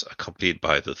footsteps accompanied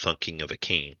by the thunking of a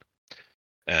cane.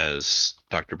 As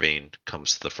Dr. Bain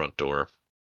comes to the front door,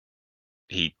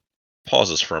 he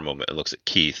pauses for a moment and looks at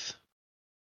Keith,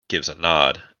 gives a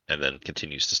nod, and then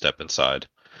continues to step inside,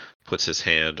 puts his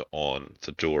hand on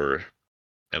the door,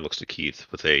 and looks to Keith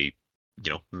with a,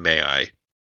 may I?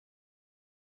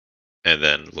 And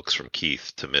then looks from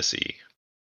Keith to Missy.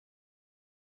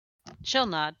 She'll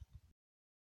nod.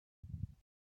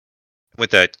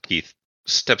 With that, Keith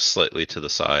steps slightly to the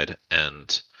side,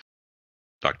 and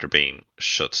Dr. Bain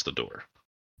shuts the door.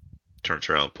 Turns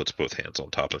around, puts both hands on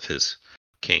top of his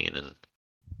cane, and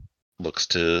looks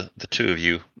to the two of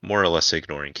you, more or less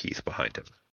ignoring Keith behind him.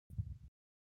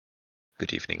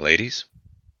 Good evening, ladies.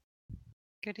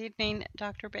 Good evening,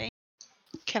 Dr. Bain.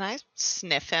 Can I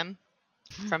sniff him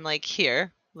from like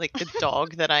here, like the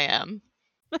dog that I am?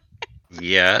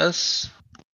 Yes.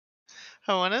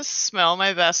 I want to smell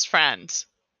my best friend.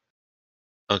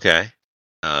 Okay.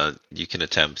 You can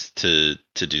attempt to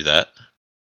do that.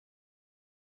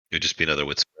 It would just be another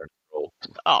wits roll.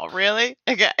 Oh, really?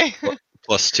 Okay.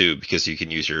 +2 because you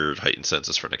can use your heightened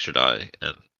senses for an extra die,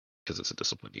 and because it's a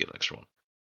discipline, you get an extra one.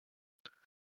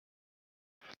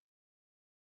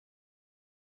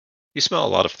 You smell a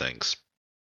lot of things.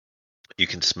 You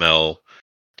can smell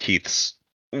Keith's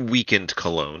weakened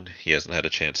cologne. He hasn't had a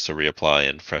chance to reapply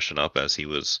and freshen up as he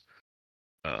was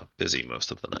busy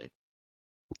most of the night,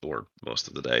 or most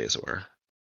of the day, as it were.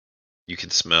 You can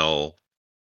smell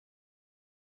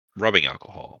rubbing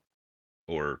alcohol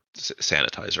or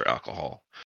sanitizer alcohol,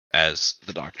 as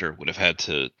the doctor would have had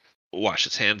to wash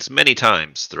his hands many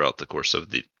times throughout the course of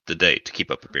the day to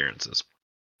keep up appearances,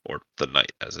 or the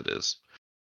night as it is.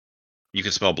 You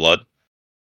can smell blood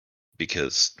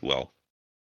because, well,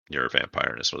 you're a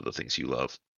vampire and it's one of the things you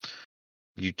love.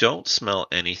 You don't smell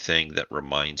anything that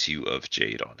reminds you of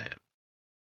Jade on him.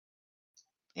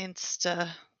 Insta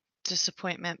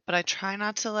disappointment, but I try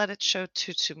not to let it show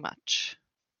too much.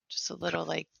 Just a little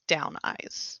like down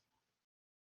eyes.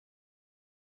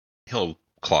 He'll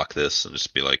clock this and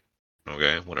just be like,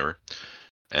 okay, whatever.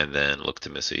 And then look to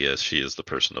Missy as she is the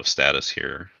person of status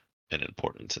here and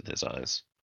importance in his eyes.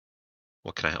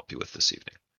 What can I help you with this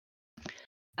evening?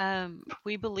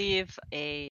 We believe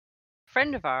a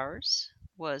friend of ours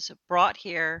was brought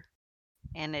here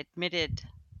and admitted,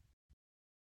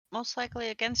 most likely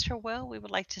against her will. We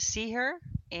would like to see her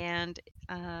and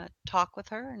talk with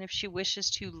her, and if she wishes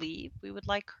to leave, we would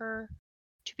like her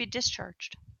to be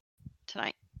discharged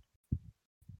tonight.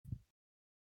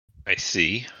 I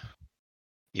see.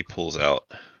 He pulls out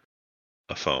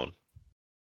a phone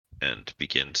and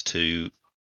begins to,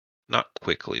 not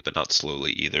quickly, but not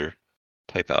slowly either,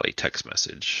 type out a text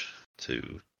message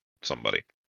to somebody.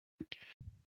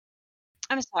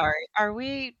 I'm sorry. Are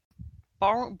we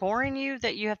boring you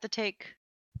that you have to take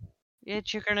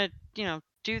it? You're going to,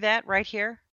 do that right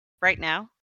here, right now?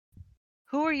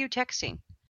 Who are you texting?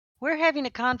 We're having a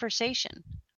conversation.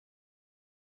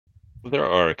 There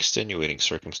are extenuating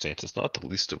circumstances, not the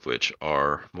least of which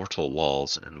are mortal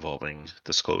laws involving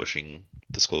disclosing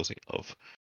of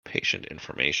patient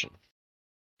information.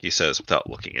 He says without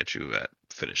looking at you at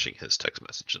finishing his text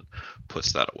message and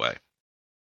puts that away.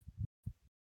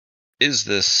 Is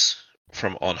this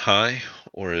from on high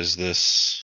or is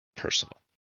this personal?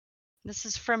 This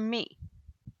is from me.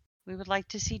 We would like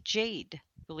to see Jade.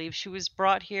 I believe she was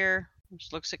brought here,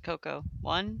 which looks at Coco,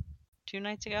 1-2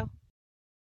 nights ago.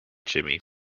 Jimmy,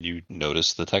 you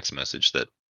notice the text message that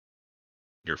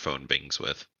your phone bings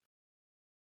with.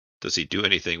 Does he do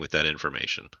anything with that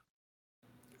information?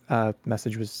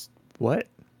 Message was what?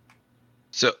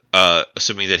 So,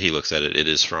 assuming that he looks at it, it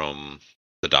is from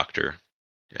the doctor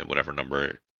and whatever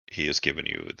number he has given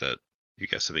you that you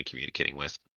guys have been communicating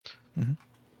with. Mhm.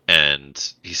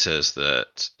 And he says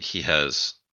that he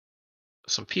has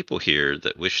some people here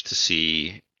that wish to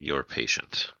see your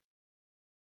patient.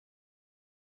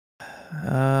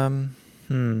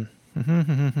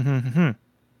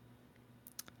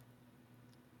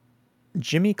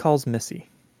 Jimmy calls Missy.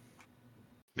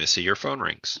 Missy, your phone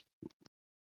rings.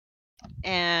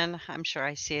 And I'm sure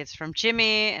I see it's from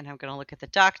Jimmy, and I'm going to look at the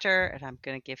doctor, and I'm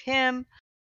going to give him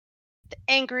the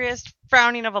angriest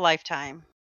frowning of a lifetime.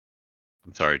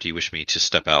 I'm sorry, do you wish me to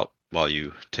step out while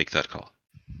you take that call?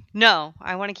 No,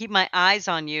 I want to keep my eyes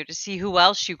on you to see who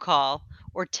else you call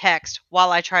or text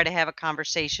while I try to have a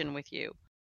conversation with you.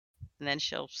 And then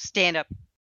she'll stand up,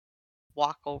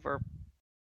 walk over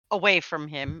away from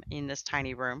him in this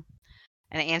tiny room,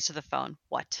 and answer the phone.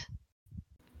 What?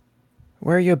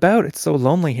 Where are you about? It's so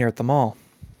lonely here at the mall.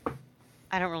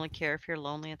 I don't really care if you're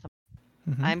lonely at the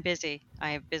Mhm. I'm busy.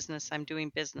 I have business. I'm doing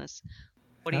business.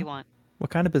 What do Yeah. you want? What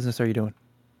kind of business are you doing?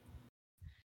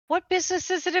 What business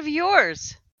is it of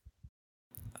yours?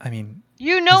 I mean,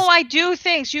 You know I do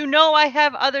things. You know I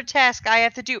have other tasks I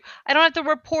have to do. I don't have to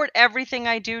report everything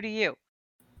I do to you.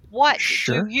 What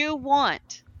Sure. do you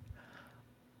want?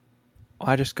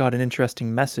 I just got an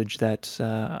interesting message that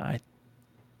I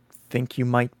think you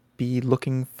might be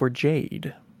looking for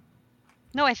Jade.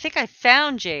 No, I think I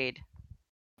found Jade.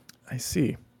 I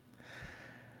see.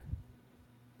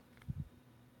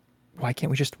 Why can't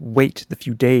we just wait the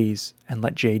few days and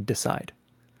let Jade decide?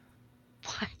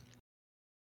 What?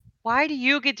 Why do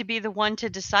you get to be the one to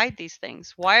decide these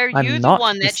things? Why are you I'm the not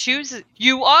one that chooses?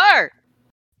 You are.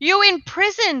 You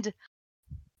imprisoned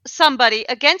somebody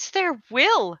against their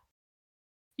will.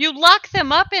 You lock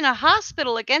them up in a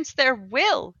hospital against their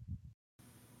will.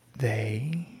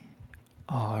 They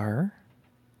are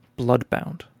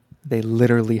bloodbound. They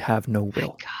literally have no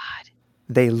will. My God.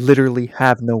 They literally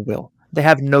have no will. They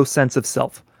have no sense of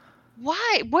self.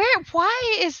 Why?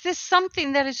 Why is this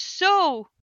something that is so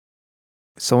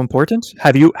important?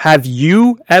 Have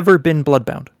you ever been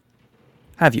bloodbound?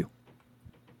 Have you?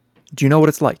 Do you know what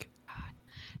it's like?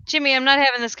 Jimmy, I'm not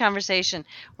having this conversation.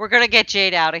 We're going to get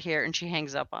Jade out of here. And she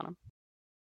hangs up on him.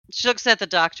 She looks at the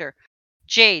doctor.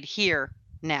 Jade, here,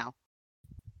 now.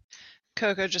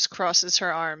 Coco just crosses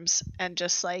her arms and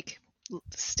just like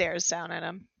stares down at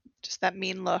him. Just that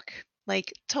mean look.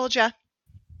 Like, told ya.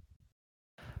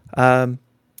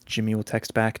 Jimmy will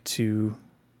text back to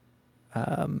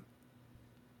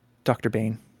Dr.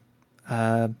 Bain.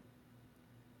 No,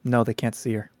 they can't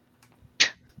see her.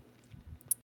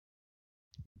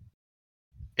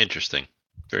 Interesting.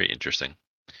 Very interesting.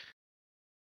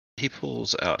 He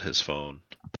pulls out his phone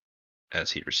as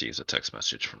he receives a text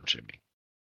message from Jimmy.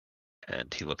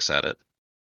 And he looks at it,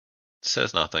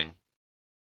 says nothing,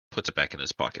 puts it back in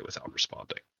his pocket without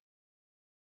responding,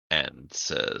 and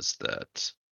says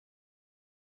that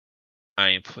I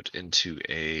am put into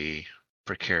a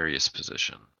precarious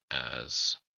position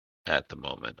as at the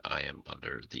moment I am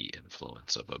under the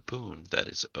influence of a boon that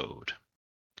is owed.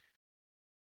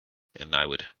 And I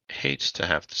would hate to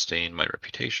have to stain my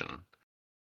reputation,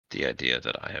 the idea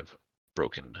that I have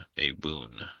broken a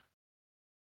boon.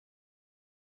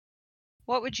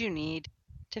 What would you need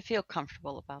to feel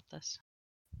comfortable about this?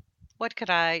 What could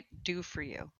I do for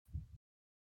you?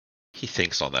 He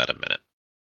thinks on that a minute,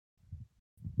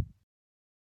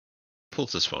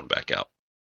 pulls his phone back out,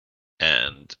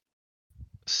 and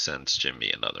sends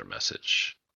Jimmy another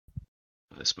message.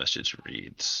 And this message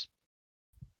reads,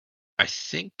 I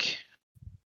think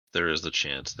there is the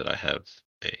chance that I have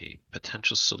a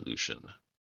potential solution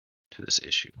to this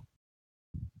issue.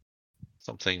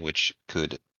 Something which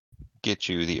could get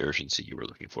you the urgency you were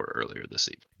looking for earlier this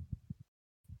evening.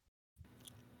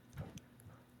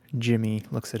 Jimmy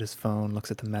looks at his phone, looks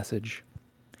at the message,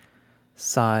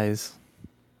 sighs.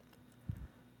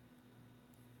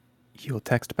 He'll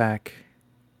text back,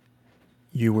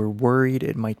 you were worried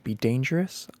it might be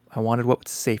dangerous. I wanted what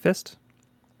was safest.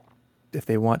 If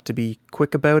they want to be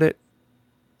quick about it,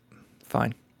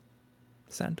 fine.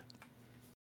 Send.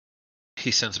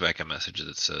 He sends back a message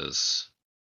that says,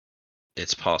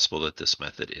 it's possible that this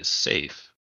method is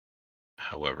safe.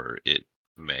 However, it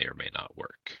may or may not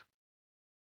work.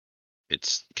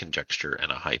 It's conjecture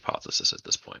and a hypothesis at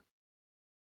this point.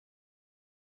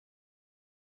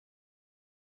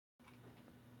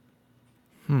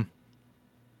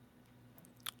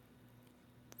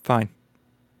 Fine.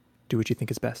 do what you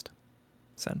think is best.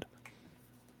 Send.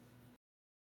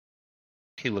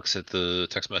 He looks at the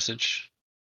text message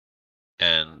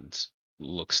and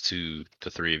looks to the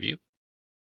three of you.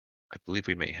 I believe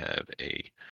we may have a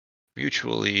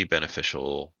mutually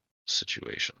beneficial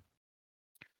situation,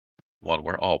 one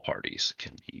where all parties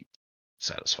can be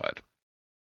satisfied.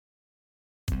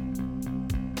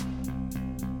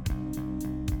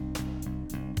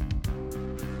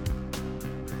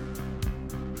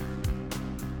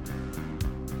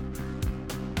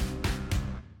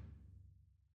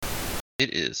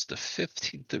 It is the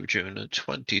 15th of June,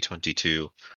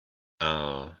 2022.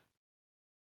 How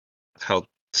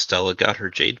Stella got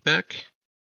her jade back?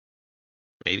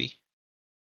 Maybe.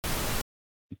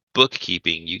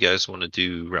 Bookkeeping. You guys want to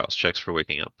do rouse checks for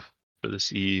waking up for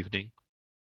this evening?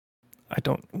 I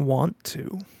don't want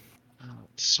to.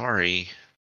 Sorry.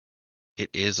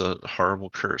 It is a horrible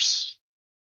curse.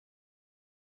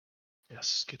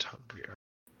 Yes, get hungrier.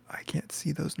 I can't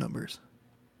see those numbers.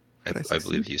 I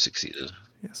believe you succeeded.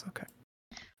 Yes, okay.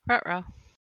 Ruh-roh.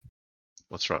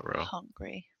 What's ruh-roh?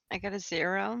 Hungry. I got a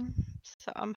 0,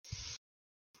 so I'm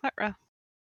ruh-roh.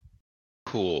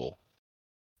 Cool.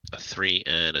 A 3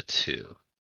 and a 2.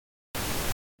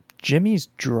 Jimmy's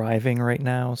driving right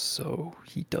now, so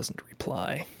he doesn't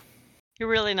reply. You're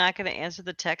really not going to answer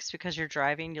the text because you're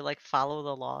driving? You, follow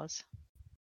the laws?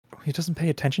 He doesn't pay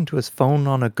attention to his phone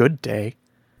on a good day.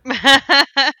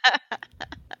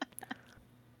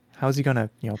 How's he gonna,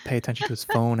 pay attention to his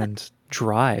phone and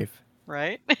drive?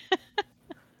 Right?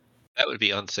 That would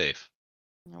be unsafe.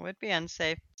 It would be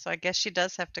unsafe. So I guess she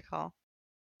does have to call.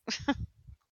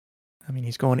 I mean,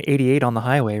 he's going 88 on the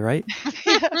highway, right?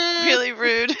 Yeah, really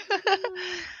rude.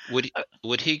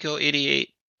 Would he go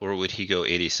 88 or would he go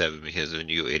 87? Because when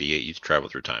you go 88, you travel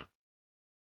through time.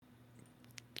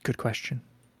 Good question.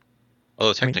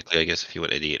 Although technically, I guess if he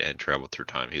went 88 and traveled through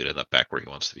time, he would end up back where he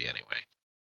wants to be anyway.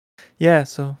 Yeah,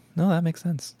 so no, that makes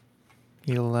sense.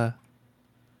 He'll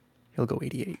go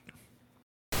 88.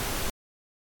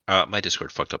 My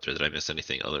Discord fucked up there. Did I miss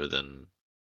anything other than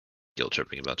guilt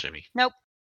tripping about Jimmy? Nope.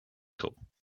 Cool.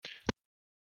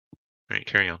 All right,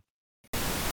 carry on.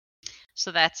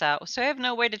 So that's out. So I have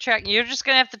no way to track. You're just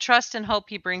going to have to trust and hope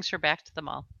he brings her back to the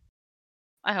mall.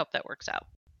 I hope that works out.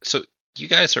 So you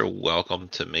guys are welcome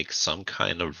to make some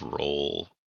kind of roll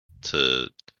to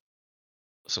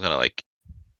some kind of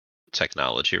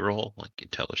technology roll, like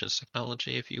intelligence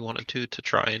technology, if you wanted to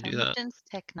try and do that. Intelligence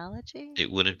technology? It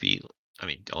wouldn't be,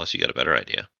 unless you got a better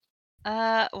idea.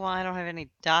 Well, I don't have any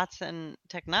dots in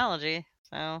technology,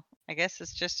 so I guess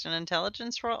it's just an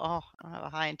intelligence roll. Oh, I don't have a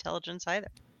high intelligence either.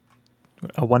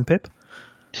 A 1 pip?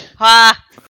 Ha!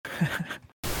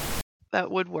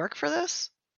 That would work for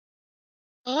this?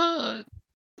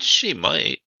 She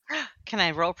might. Can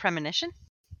I roll premonition?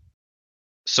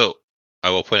 So I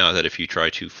will point out that if you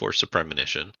try to force a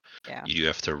premonition, Yeah. you do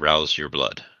have to rouse your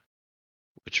blood,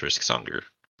 which risks hunger,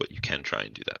 but you can try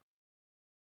and do that.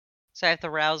 So I have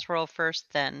to rouse roll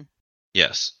first, then.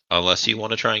 Yes, unless you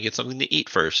want to try and get something to eat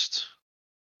first,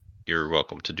 you're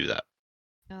welcome to do that.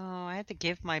 No, I have to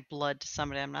give my blood to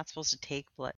somebody. I'm not supposed to take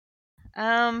blood.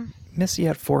 Missy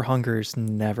at 4 hunger is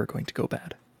never going to go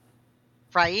bad.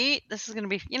 Right? This is gonna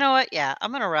be. You know what? Yeah,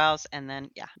 I'm gonna rouse, and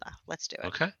then let's do it.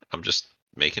 Okay, I'm just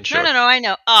making sure. No, I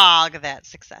know. Oh, look at that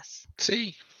success.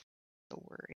 See, Don't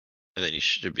worry. and then you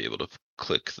should be able to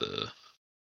click the.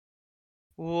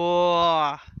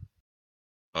 Whoa.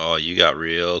 Oh, you got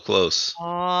real close.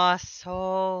 Oh,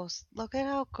 so look at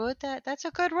how good that's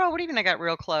a good roll. What do you mean I got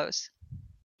real close?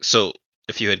 So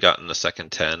if you had gotten the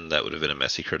second 10, that would have been a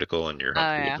messy critical, and your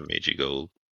hunter would have made you go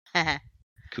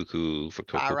cuckoo for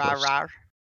cocoa puffs.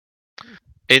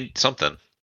 And something.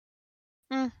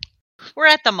 We're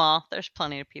at the mall. There's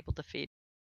plenty of people to feed.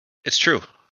 It's true.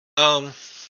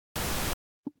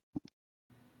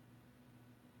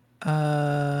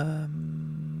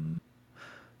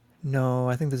 No,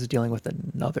 I think this is dealing with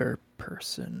another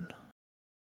person.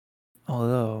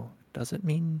 Although, does it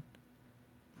mean?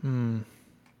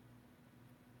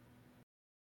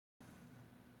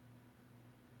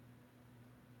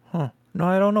 Huh. No,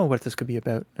 I don't know what this could be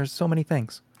about. There's so many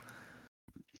things.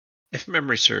 If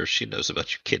memory serves, she knows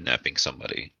about you kidnapping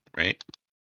somebody, right?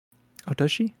 Oh,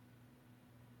 does she?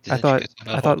 Didn't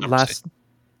I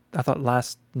thought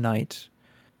last night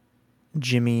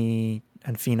Jimmy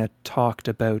and Fina talked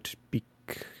about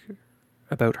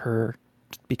her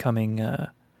becoming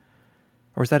or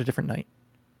was that a different night?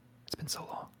 It's been so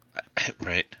long.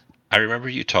 Right. I remember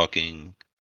you talking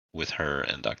with her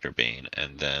and Dr. Bain,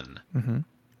 and then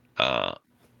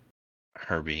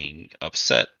her being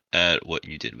upset at what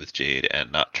you did with Jade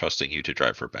and not trusting you to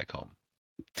drive her back home.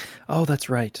 Oh, that's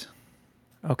right.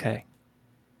 Okay.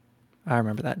 I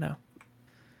remember that now.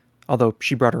 Although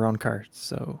she brought her own car,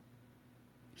 so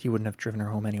he wouldn't have driven her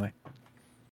home anyway.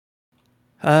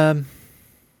 All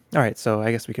right, so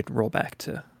I guess we could roll back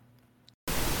to...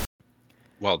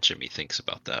 While Jimmy thinks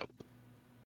about that,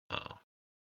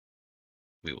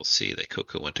 we will see that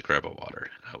Coco went to grab a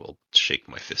water. I will shake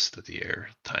my fist at the air,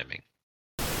 timing.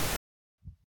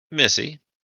 Missy,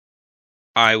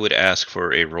 I would ask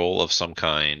for a roll of some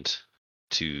kind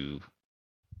to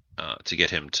get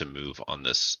him to move on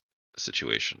this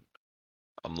situation.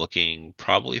 I'm looking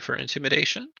probably for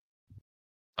intimidation.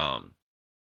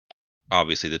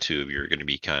 Obviously the two of you are going to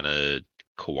be kind of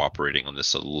cooperating on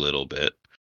this a little bit,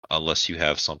 unless you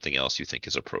have something else you think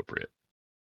is appropriate.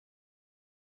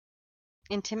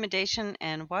 Intimidation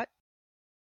and what?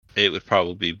 It would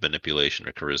probably be manipulation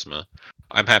or charisma.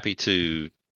 I'm happy to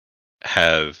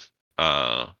have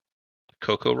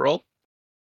Coco roll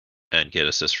and get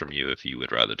assist from you if you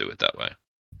would rather do it that way.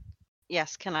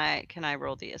 Yes, can I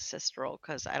roll the assist roll,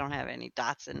 because I don't have any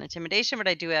dots in intimidation, but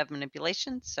I do have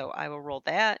manipulation, so I will roll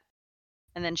that,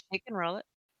 and then she can roll it.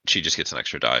 She just gets an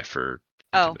extra die for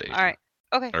Oh, intimidation. all right.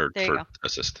 Okay, Or there you for go.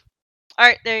 assist. All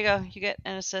right, there you go. You get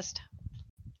an assist.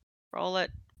 Roll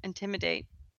it. Intimidate.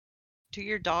 Do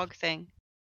your dog thing.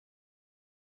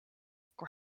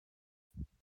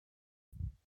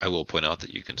 I will point out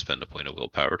that you can spend a point of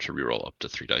willpower to reroll up to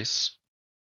 3 dice.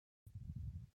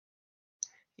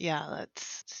 Yeah,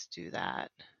 let's do that.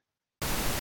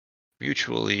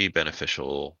 Mutually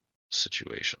beneficial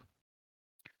situation.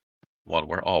 One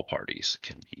where all parties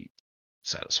can be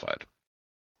satisfied.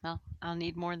 Well, I'll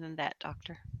need more than that,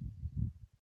 Doctor.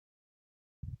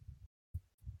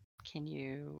 Can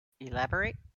you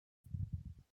elaborate?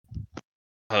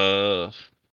 Sorry,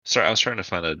 I was trying to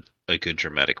find a good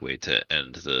dramatic way to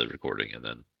end the recording, and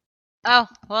then... Oh,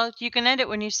 well, you can end it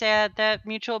when you say that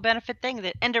mutual benefit thing.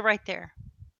 That end it right there.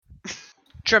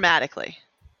 Dramatically.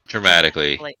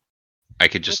 Dramatically. I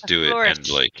could just do it and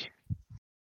like...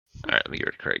 Alright, let me give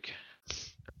it to Craig.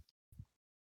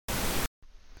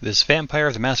 This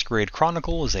Vampire the Masquerade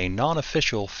Chronicle is a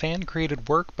non-official, fan-created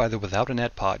work by the Without a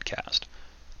Net podcast.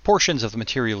 Portions of the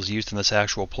materials used in this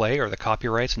actual play are the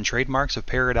copyrights and trademarks of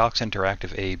Paradox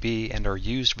Interactive AB and are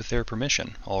used with their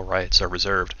permission. All rights are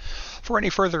reserved. For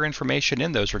any further information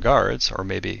in those regards, or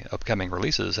maybe upcoming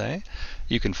releases,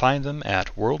 you can find them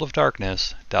at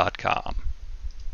worldofdarkness.com.